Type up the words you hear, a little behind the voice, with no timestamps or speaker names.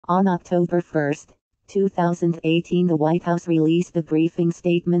On October 1, 2018, the White House released a briefing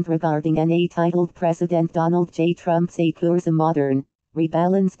statement regarding NA titled President Donald J. Trump secures a modern,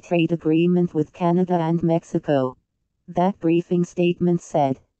 rebalanced trade agreement with Canada and Mexico. That briefing statement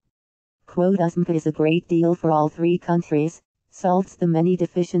said, quote, "USMCA is a great deal for all three countries, solves the many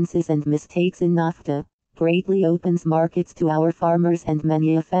deficiencies and mistakes in NAFTA, greatly opens markets to our farmers and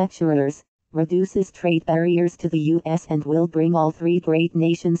manufacturers, reduces trade barriers to the U.S. and will bring all three great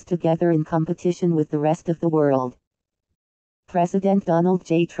nations together in competition with the rest of the world." President Donald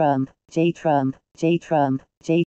J. Trump, J. Trump, J. Trump, J.